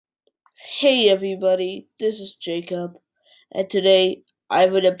Hey everybody, this is Jacob, and today I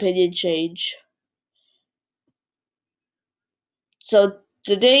have an opinion change. So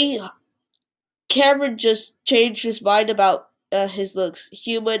today Cameron just changed his mind about his looks,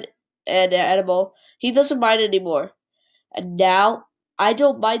 human and animal. He doesn't mind anymore. And now I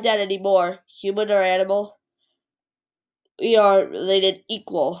don't mind that anymore, human or animal. We are related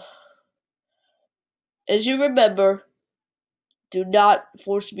equal. As you remember, do not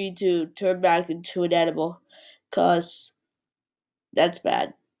force me to turn back into an animal, cause that's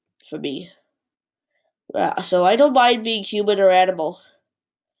bad for me. So I don't mind being human or animal.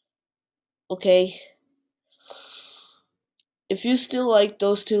 Okay? If you still like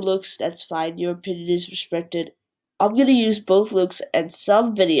those two looks, that's fine. Your opinion is respected. I'm gonna use both looks and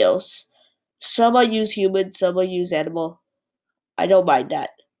some videos. Some I use human, some I use animal. I don't mind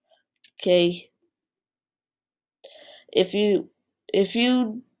that. Okay? If you if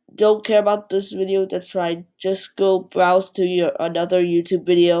you don't care about this video, that's fine. Just go browse to your another YouTube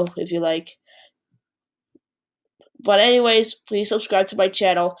video if you like. But anyways, please subscribe to my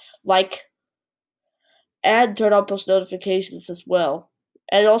channel, like, and turn on post notifications as well.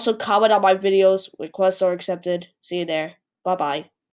 And also comment on my videos. Requests are accepted. See you there. Bye bye.